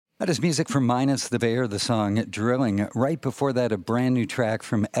That is music from Minus the Bear, the song Drilling. Right before that, a brand new track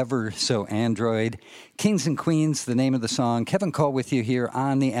from Ever So Android. Kings and Queens, the name of the song. Kevin Cole with you here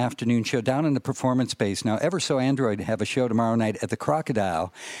on the afternoon show down in the Performance Space. Now, Ever So Android have a show tomorrow night at the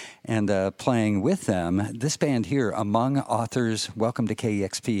Crocodile, and playing with them, this band here, Among Authors. Welcome to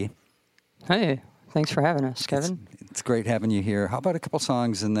KEXP. Hey, thanks for having us, Kevin. It's great having you here. How about a couple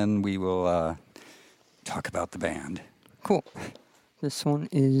songs, and then we will talk about the band. Cool. This one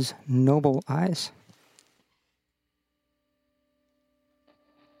is Noble Eyes.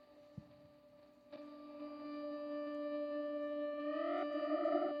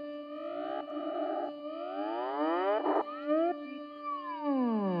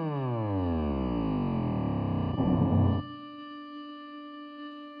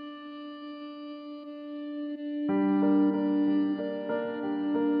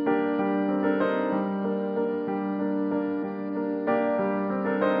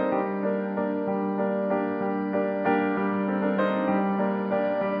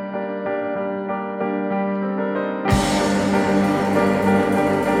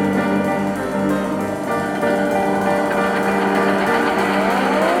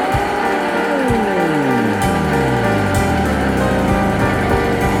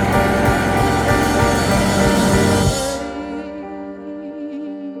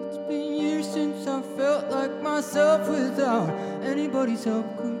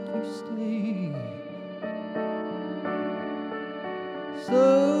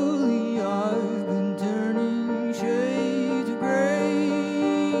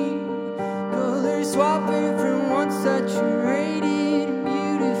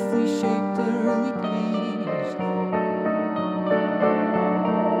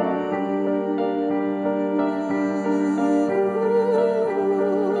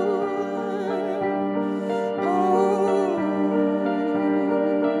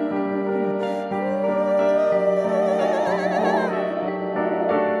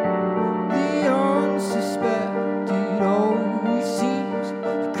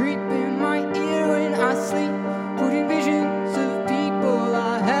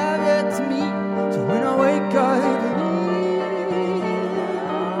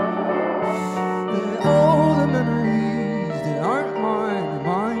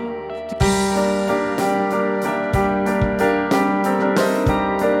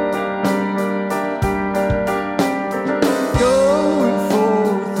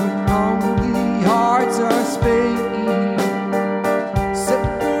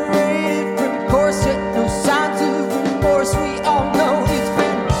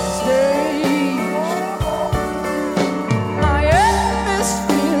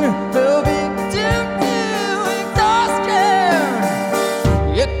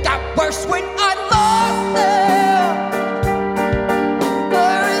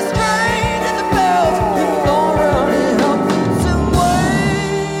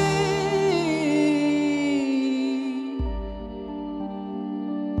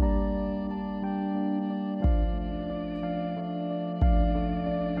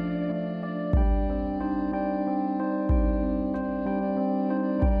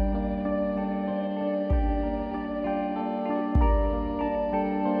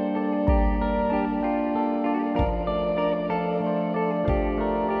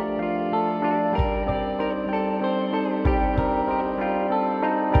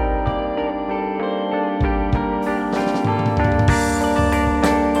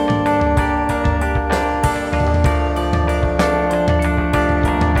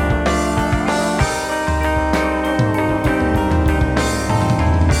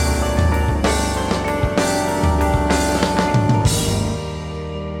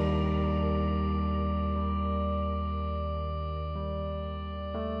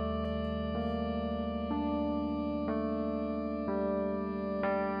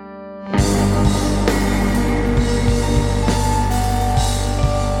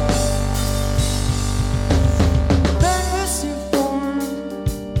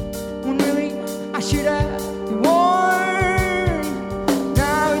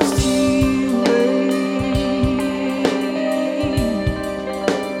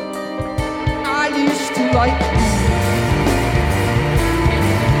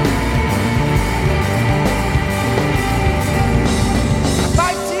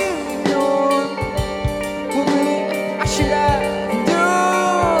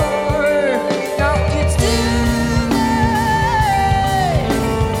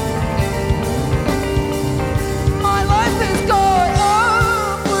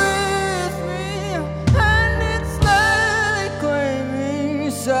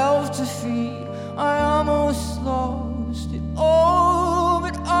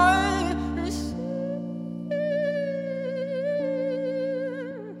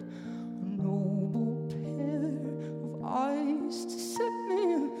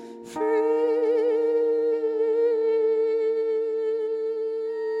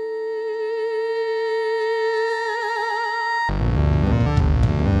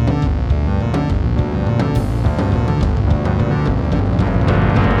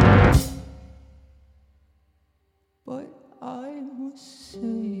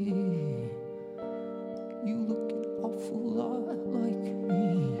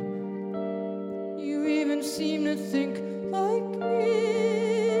 to think like me.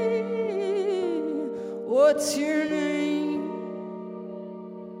 What's your name?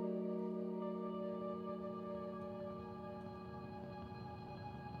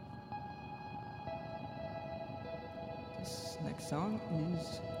 This next song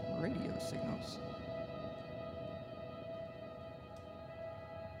is Radio Signals.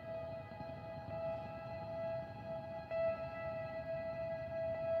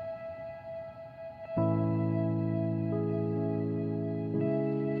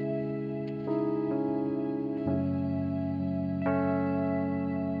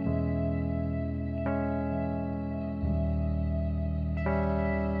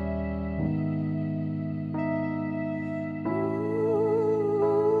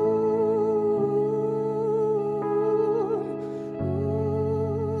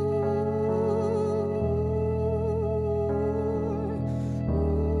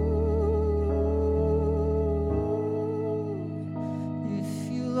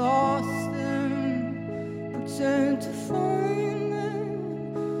 To find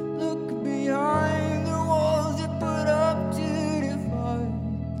them, look behind the walls you put up to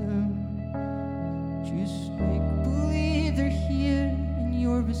divide them. Just make believe they're here and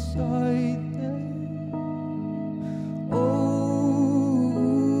you're beside them.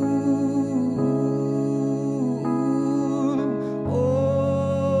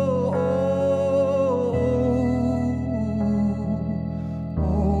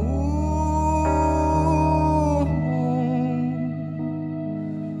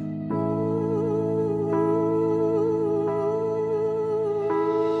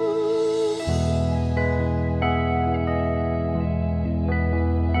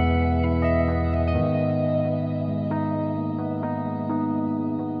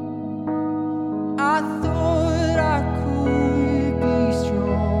 I thought I could be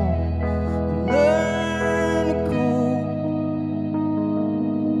strong and learn to cope.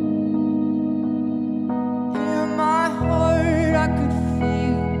 In my heart I could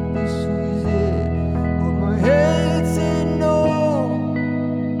feel this was it, but my head said no.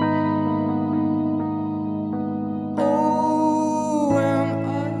 Oh, am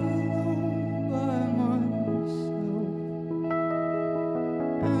I alone by myself?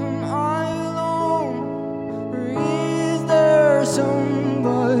 Am I alone, or is there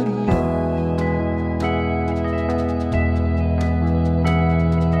somebody else?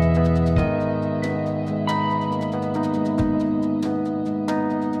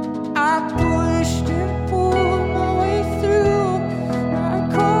 I pushed and pulled my way through. I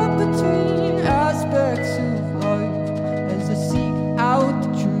caught between aspects of life as I seek out the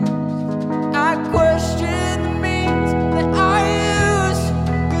truth. I question the means that I use,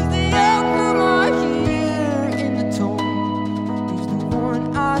 'cause the outcome I hear in the tone is the one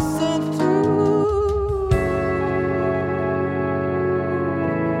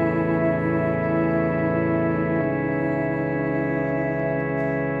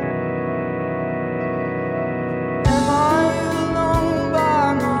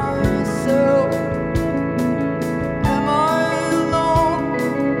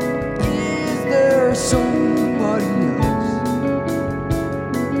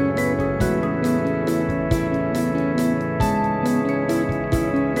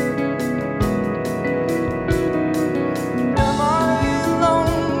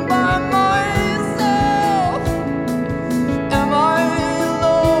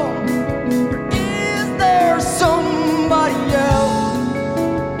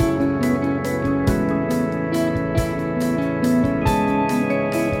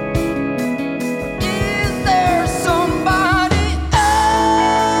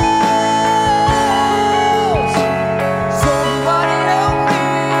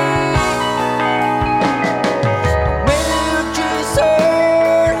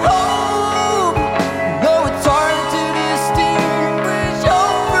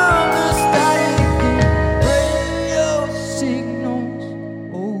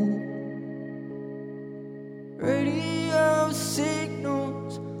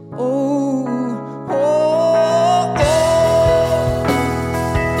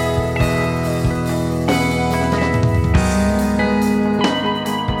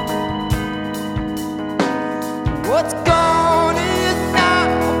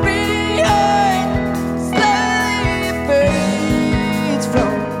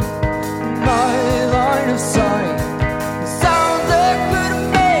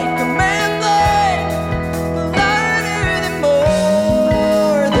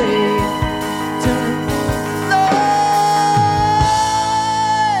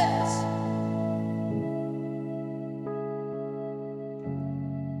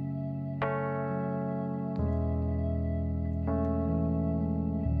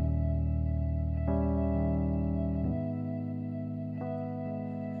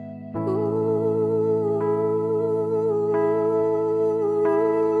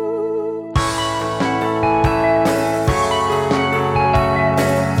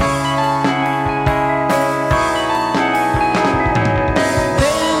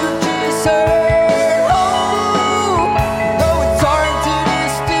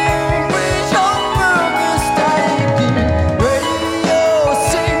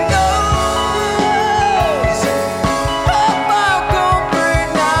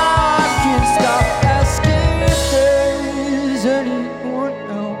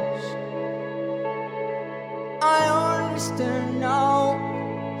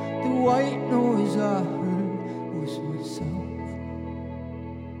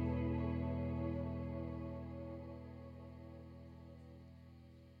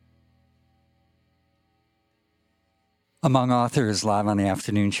Among Authors, live on the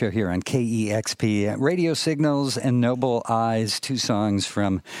afternoon show here on KEXP. Radio Signals and Noble Eyes, two songs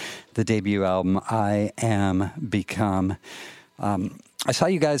from the debut album, I Am Become. I saw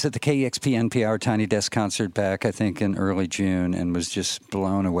you guys at the KEXP NPR Tiny Desk concert back, I think, in early June, and was just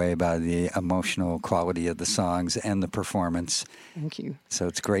blown away by the emotional quality of the songs and the performance. Thank you. So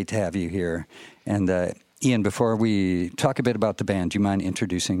it's great to have you here. And Ian, before we talk a bit about the band, do you mind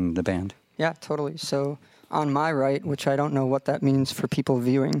introducing the band? Yeah, totally. So on my right, which I don't know what that means for people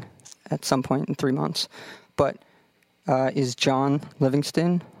viewing at some point in 3 months, but is John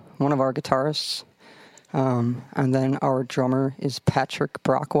Livingston, one of our guitarists. And then our drummer is Patrick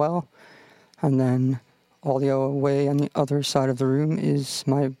Brockwell. And then all the way on the other side of the room is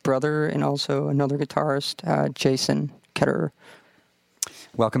my brother and also another guitarist, Jason Ketterer.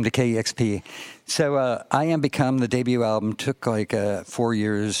 Welcome to KEXP. So I Am Become, the debut album, took like 4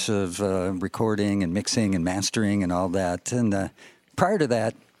 years of recording and mixing and mastering and all that. And prior to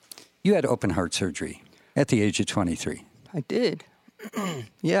that, you had open heart surgery at the age of 23. I did.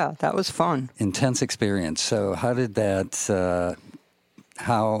 Yeah, that was fun. Intense experience. So how did that,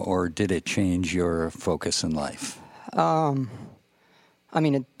 how or did it change your focus in life? I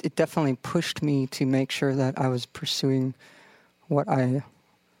mean, it definitely pushed me to make sure that I was pursuing what I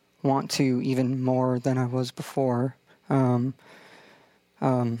want to even more than I was before. I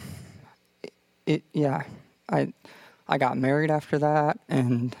got married after that,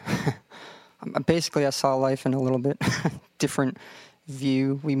 and basically I saw life in a little bit different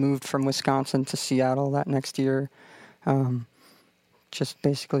view. We moved from Wisconsin to Seattle that next year, just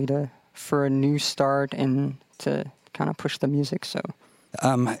basically for a new start and to kind of push the music. So,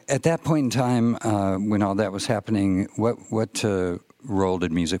 at that point in time, when all that was happening, what role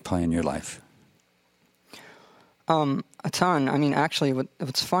did music play in your life? A ton. I mean, actually,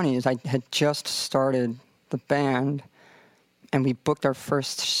 what's funny is I had just started the band, and we booked our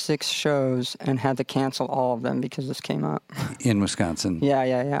first 6 shows and had to cancel all of them because this came up. In Wisconsin? Yeah,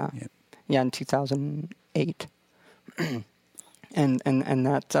 Yep. Yeah, in 2008. and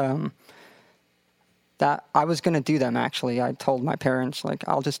that I was going to do them, actually. I told my parents, like,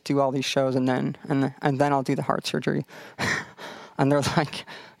 I'll just do all these shows and then I'll do the heart surgery. And they're like,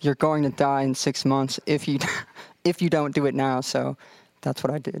 you're going to die in 6 months if you don't do it now. So that's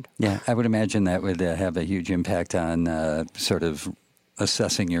what I did. Yeah, I would imagine that would have a huge impact on sort of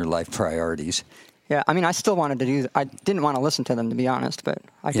assessing your life priorities. Yeah, I mean, I still wanted to do I didn't want to listen to them, to be honest, but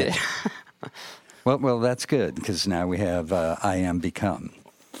I did. Well, that's good, because now we have I Am Become.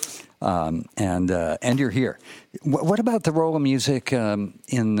 And you're here. What about the role of music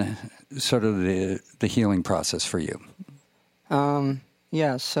in sort of the healing process for you?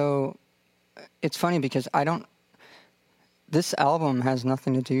 Yeah, so it's funny because this album has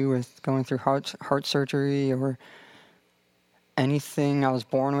nothing to do with going through heart surgery or anything I was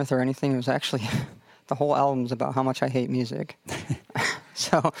born with or anything. It was actually, the whole album's about how much I hate music.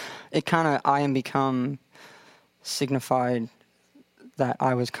 So it kind of, I Am Become signified that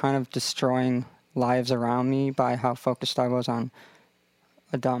I was kind of destroying lives around me by how focused I was on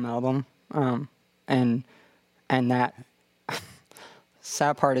a dumb album. And that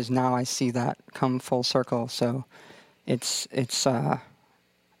sad part is now I see that come full circle. So it's an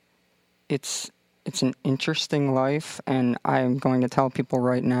interesting life, and I'm going to tell people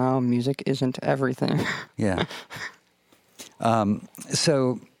right now, music isn't everything. Yeah.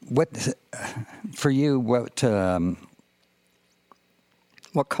 So what, for you, what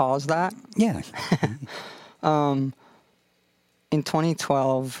caused that? Yeah. In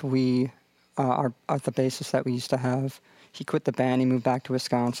 2012, the bassist that we used to have, he quit the band, he moved back to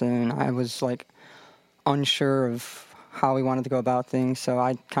Wisconsin. I was like unsure of how we wanted to go about things, so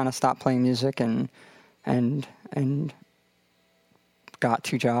I kind of stopped playing music and got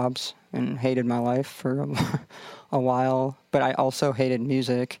 2 jobs and hated my life for a while. But I also hated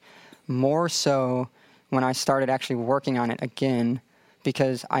music more so when I started actually working on it again,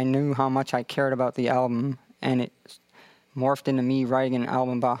 because I knew how much I cared about the album, and it morphed into me writing an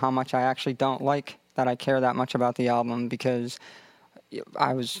album about how much I actually don't like that I care that much about the album, because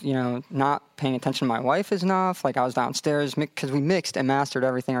I was, not paying attention to my wife enough. Like, I was downstairs because we mixed and mastered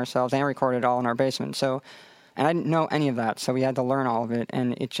everything ourselves and recorded it all in our basement. So, and I didn't know any of that, so we had to learn all of it,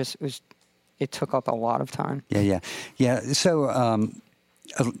 and it took up a lot of time. Yeah. So,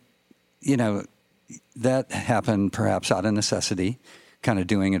 that happened perhaps out of necessity, kind of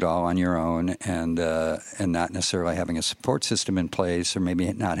doing it all on your own, and not necessarily having a support system in place, or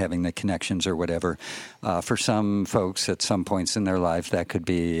maybe not having the connections or whatever. For some folks at some points in their life, that could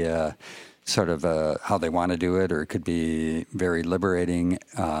be sort of how they want to do it, or it could be very liberating.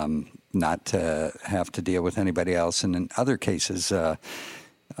 not to have to deal with anybody else. And in other cases, it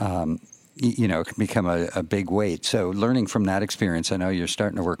can become a big weight. So learning from that experience, I know you're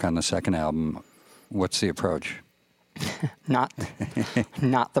starting to work on the second album. What's the approach? Not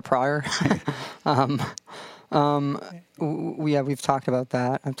the prior. We've talked about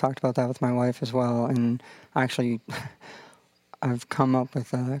that. I've talked about that with my wife as well. And actually, I've come up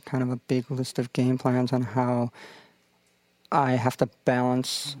with a kind of a big list of game plans on how I have to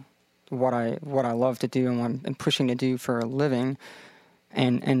balance what I love to do and what I'm pushing to do for a living,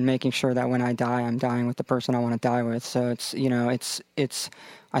 and making sure that when I die, I'm dying with the person I want to die with. So it's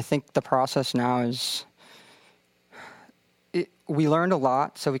I think the process now is, we learned a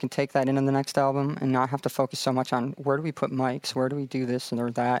lot, so we can take that into the next album and not have to focus so much on where do we put mics, where do we do this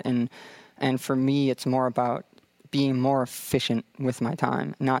or that. And for me, it's more about being more efficient with my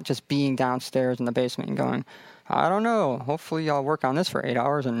time, not just being downstairs in the basement and going, I don't know, hopefully I'll work on this for 8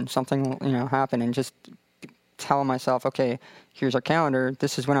 hours and something will happen, and just telling myself, okay, here's our calendar.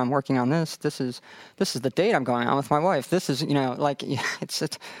 This is when I'm working on this. This is the date I'm going on with my wife. This is, it's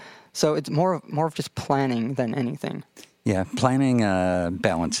so it's more of just planning than anything. Yeah, planning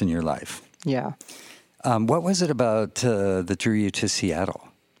balance in your life. Yeah. What was it about that drew you to Seattle?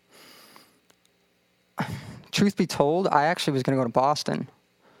 Truth be told, I actually was going to go to Boston,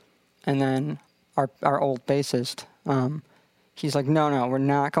 and then our old bassist, he's like, no, we're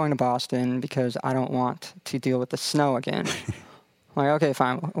not going to Boston because I don't want to deal with the snow again. I'm like, okay,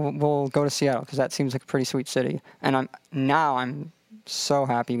 fine, we'll go to Seattle because that seems like a pretty sweet city. And I'm so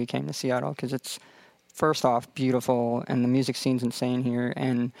happy we came to Seattle because it's, first off, beautiful, and the music scene's insane here,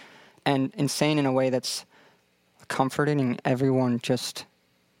 and insane in a way that's comforting, and everyone just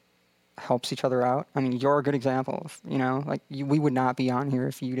helps each other out. I mean, you're a good example. We would not be on here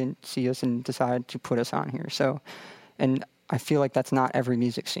if you didn't see us and decide to put us on here. So, and I feel like that's not every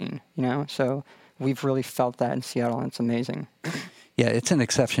music scene, So we've really felt that in Seattle, and it's amazing. Yeah, it's an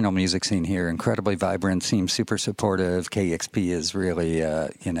exceptional music scene here. Incredibly vibrant, seems super supportive. KEXP is really,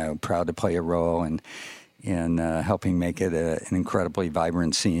 proud to play a role in helping make it an incredibly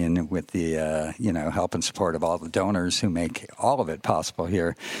vibrant scene with the, help and support of all the donors who make all of it possible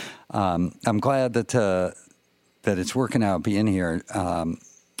here. I'm glad that it's working out being here.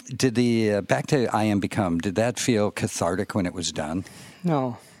 Did back to I Am Become, did that feel cathartic when it was done?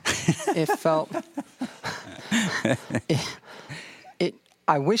 No. It felt...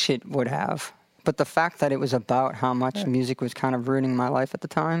 I wish it would have, but the fact that it was about how much music was kind of ruining my life at the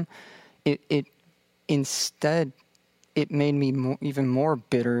time, it instead made me even more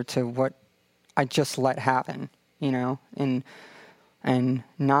bitter to what I just let happen, and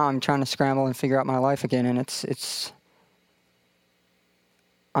now I'm trying to scramble and figure out my life again, and it's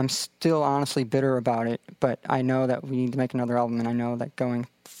I'm still honestly bitter about it, but I know that we need to make another album, and I know that going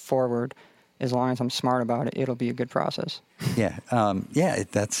forward, as long as I'm smart about it, it'll be a good process. Yeah.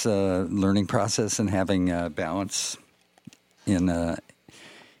 That's a learning process, and having balance in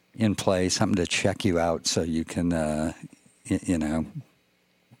play, something to check you out so you can,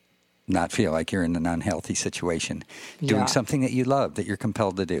 not feel like you're in an unhealthy situation. Doing something that you love, that you're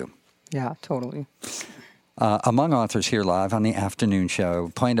compelled to do. Yeah, totally. Among Authors here live on the afternoon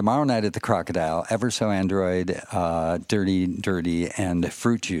show, playing tomorrow night at the Crocodile, Ever So Android, Dirty Dirty, and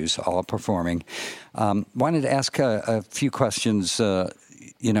Fruit Juice, all performing. Wanted to ask a few questions, about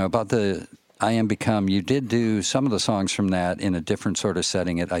the I Am Become. You did do some of the songs from that in a different sort of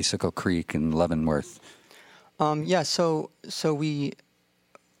setting at Icicle Creek in Leavenworth. So we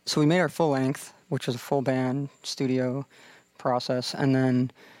made our full length, which was a full band studio process, and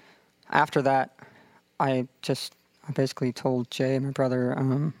then after that, I basically told Jay, my brother,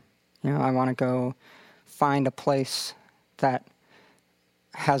 I want to go find a place that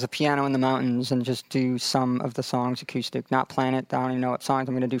has a piano in the mountains and just do some of the songs acoustic, not plan it. I don't even know what songs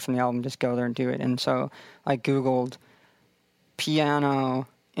I'm going to do from the album, just go there and do it. And so I Googled piano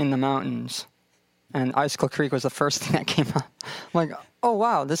in the mountains, and Icicle Creek was the first thing that came up. I'm like, oh,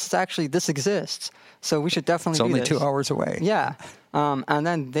 wow, this exists. So we should definitely do this. It's only 2 hours away. Yeah. And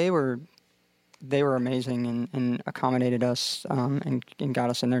then they were amazing and accommodated us and got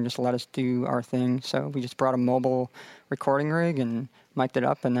us in there and just let us do our thing. So we just brought a mobile recording rig and mic'd it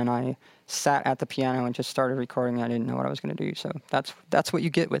up, and then I sat at the piano and just started recording. I didn't know what I was going to do. So that's what you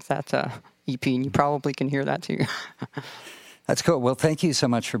get with that EP, and you probably can hear that too. That's cool. Well, thank you so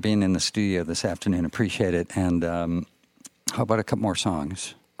much for being in the studio this afternoon. Appreciate it. And how about a couple more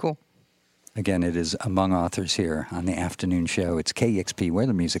songs? Cool. Again, it is Among Authors here on the afternoon show. It's KEXP, where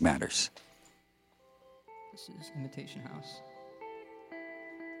the music matters. This is Imitation House.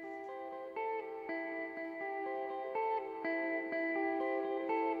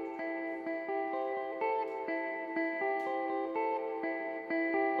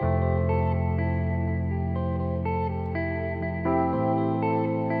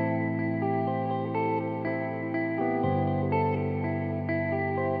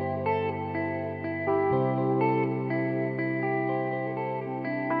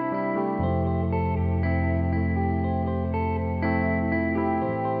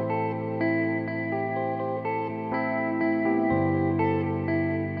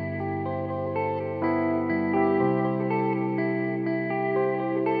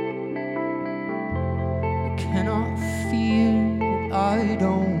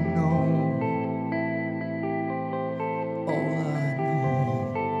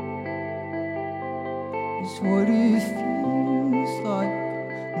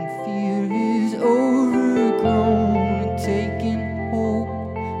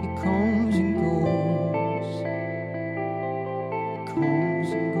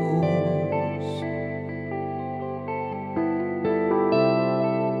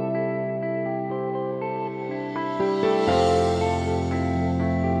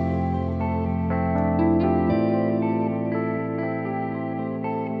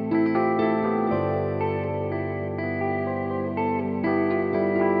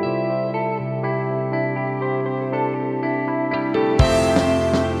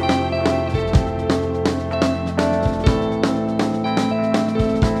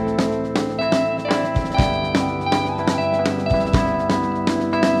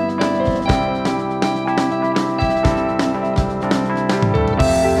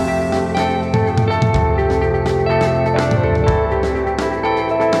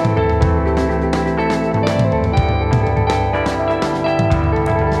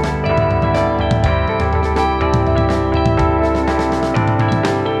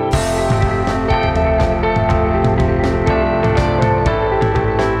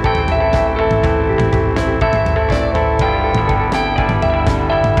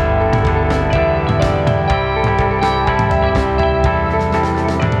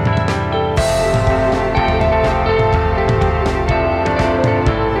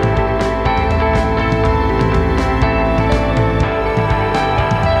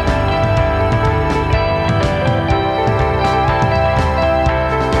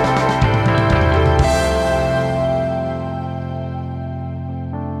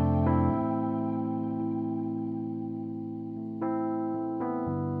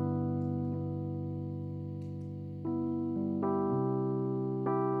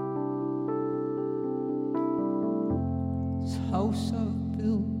 house I've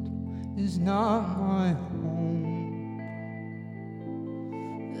built is not my home.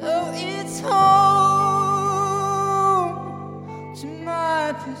 Though it's home to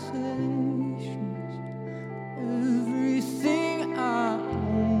my possessions, everything I own.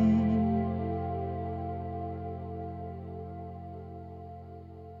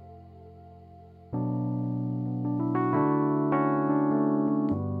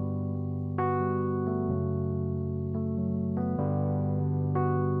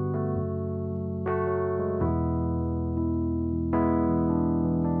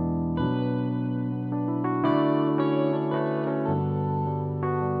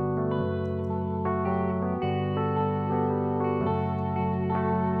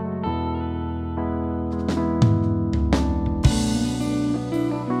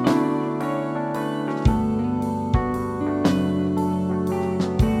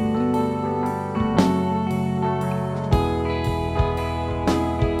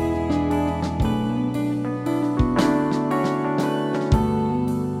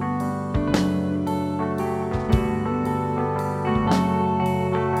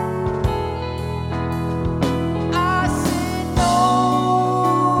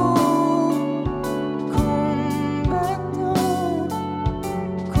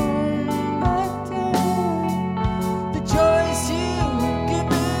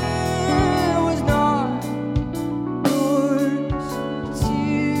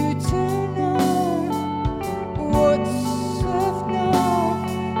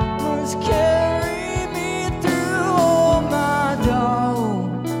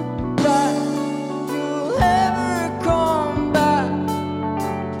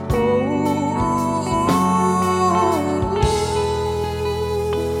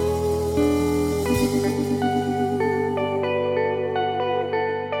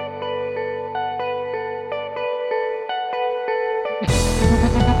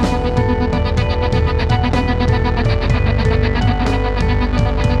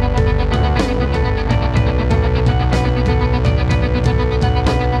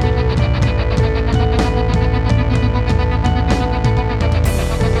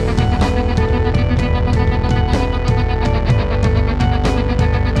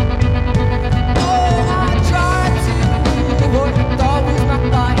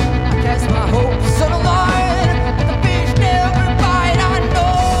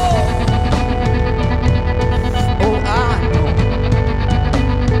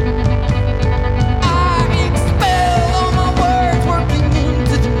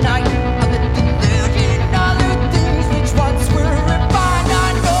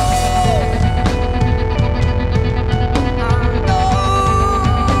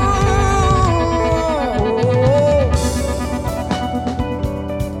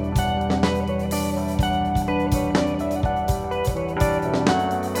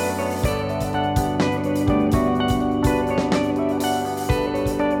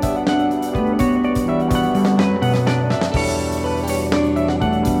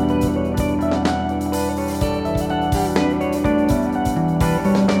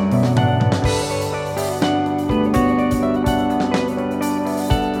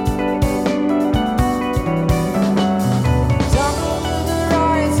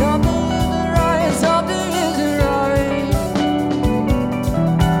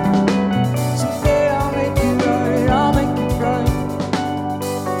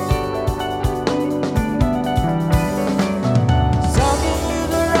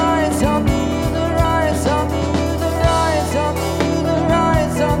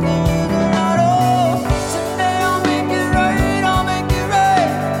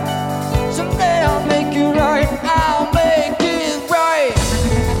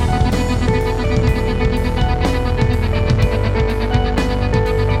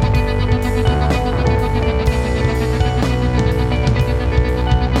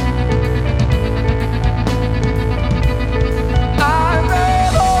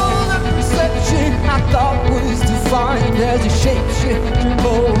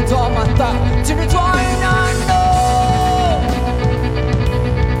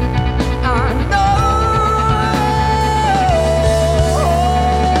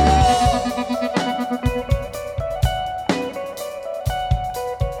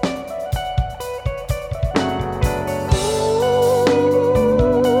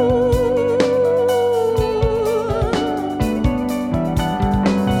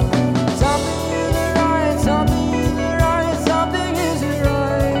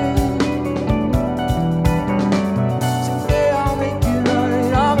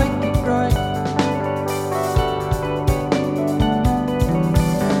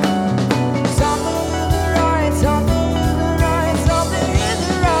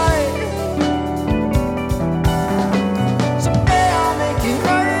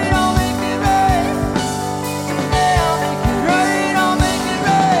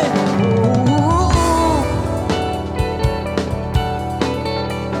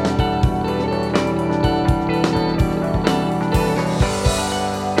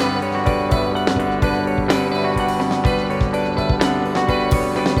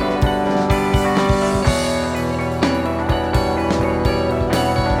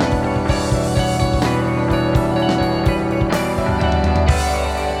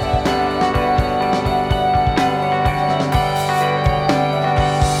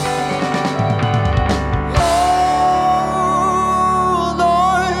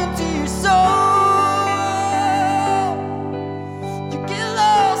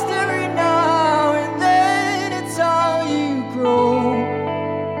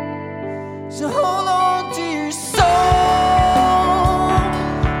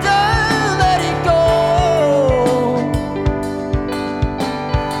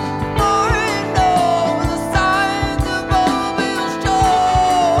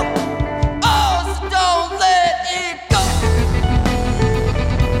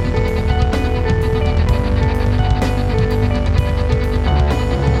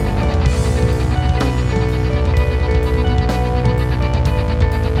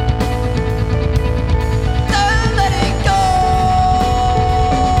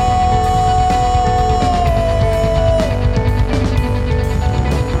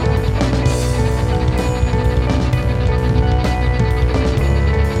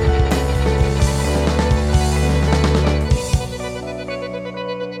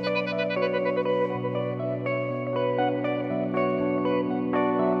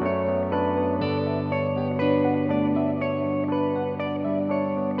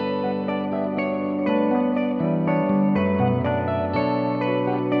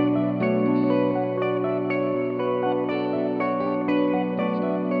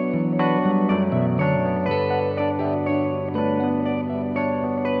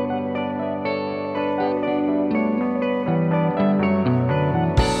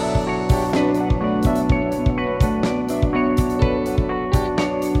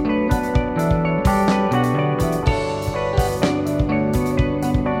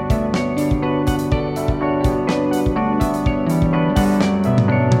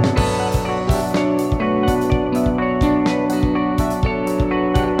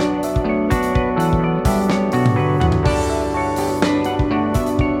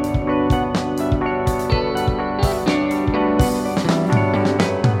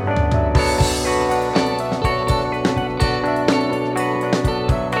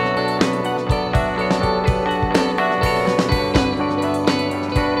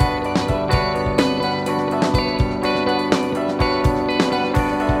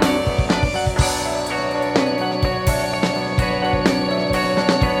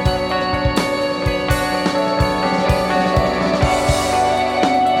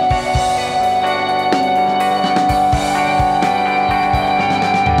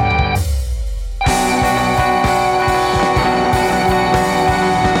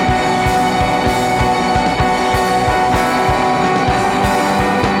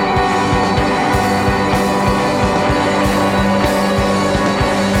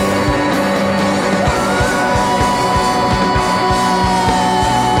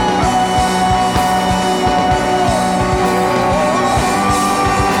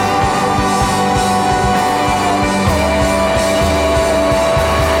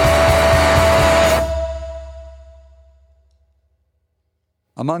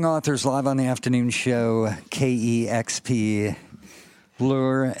 Among Authors, live on the afternoon show, KEXP,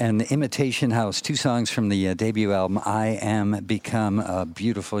 Lure, and Imitation House. 2 songs from the debut album, I Am Become, a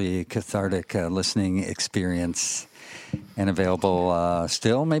beautifully cathartic listening experience. And available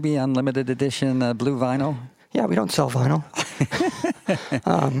still, maybe on limited edition blue vinyl? Yeah, we don't sell vinyl.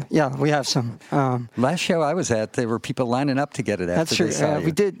 Yeah, we have some. Last show I was at, there were people lining up to get it after That's true. they saw you.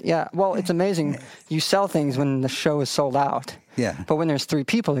 We did. Yeah. Well, it's amazing. You sell things when the show is sold out. Yeah. But when there's 3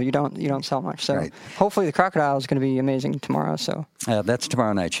 people there, you don't sell much. So Right. hopefully the Crocodile is going to be amazing tomorrow. So That's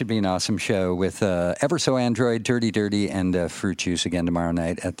tomorrow night. Should be an awesome show with Ever So Android, Dirty Dirty, and Fruit Juice again tomorrow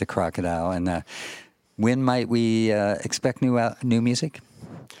night at the Crocodile. And when might we expect new music?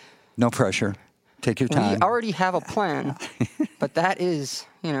 No pressure. Take your time. we already have a plan, but that is,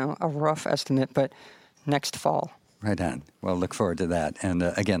 a rough estimate. But next fall. Right on. Well, look forward to that. And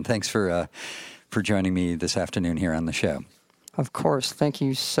again, thanks for joining me this afternoon here on the show. Of course. Thank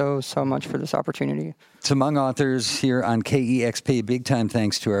you so much for this opportunity. It's Among Authors here on KEXP. Big time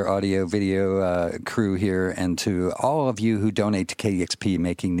thanks to our audio video crew here and to all of you who donate to KEXP,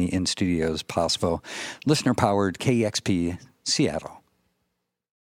 making the in studios possible. Listener powered KEXP Seattle.